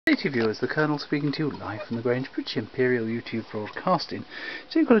City viewers, the Colonel speaking to you live from the Grange, British Imperial YouTube Broadcasting.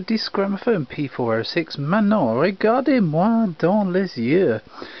 So you've got a disc gramophone P406 Manon, Regardez-moi dans les yeux,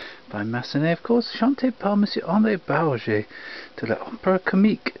 by Massenet, of course, chanté par Monsieur Bauge, to l'Opéra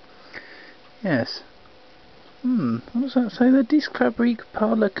Comique. Yes. What does that say? The disque fabrique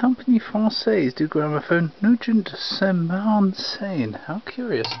par la compagnie française du gramophone Nugent Mons. How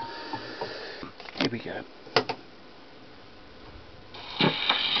curious. Here we go.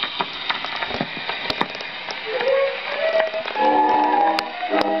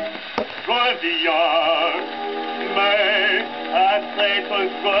 Mais à cette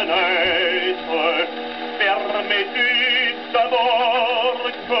fenêtre, permets-tu d'abord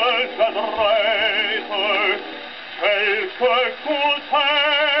que j'adresse quelques conseils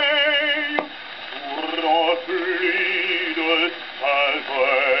remplis de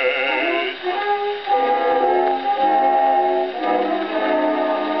sagesse.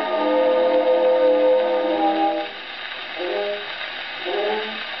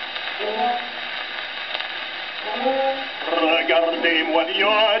 Regardez-moi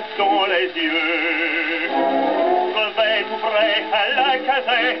bien dans les yeux, je vais tout près à la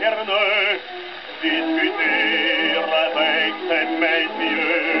caserne, discuter avec ces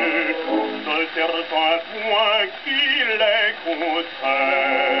messieurs de certains points qui les concernent.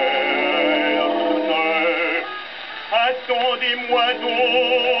 Attendez-moi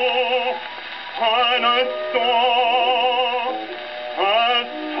donc un instant, un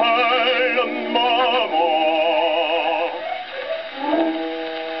seul moment.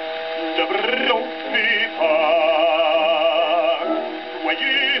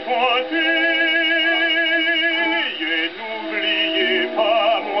 Soyez gentils et n'oubliez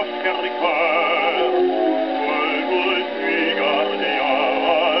pas, mon cher cœur, que je suis gardien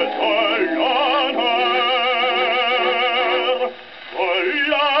de l'honneur de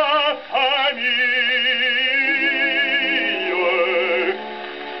la famille,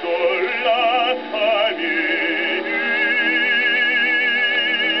 de la famille.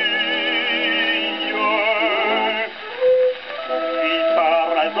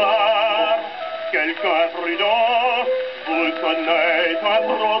 Quelqu'un prudent vous connaît un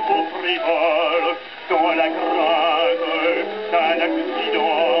propos frivole dans la crainte d'un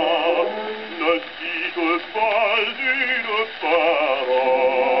accident. Ne dites pas une parole.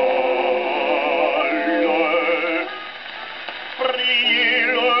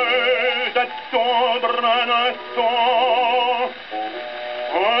 Priez-le d'attendre un instant,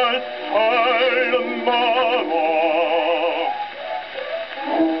 un seul moment.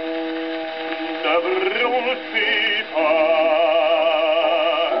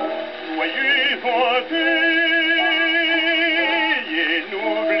 Soyez gentils et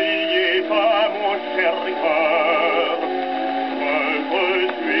n'oubliez pas, mon cher cœur, que je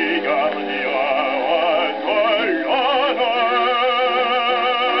suis gardien de l'honneur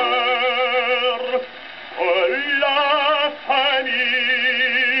de la famille,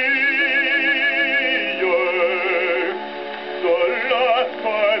 de la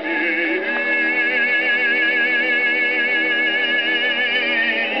famille.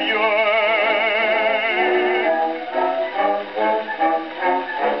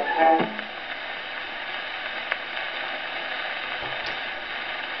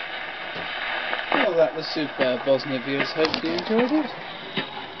 Well, that was superb, wasn't it, viewers? Hope you enjoyed it.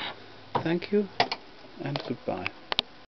 Thank you, and goodbye.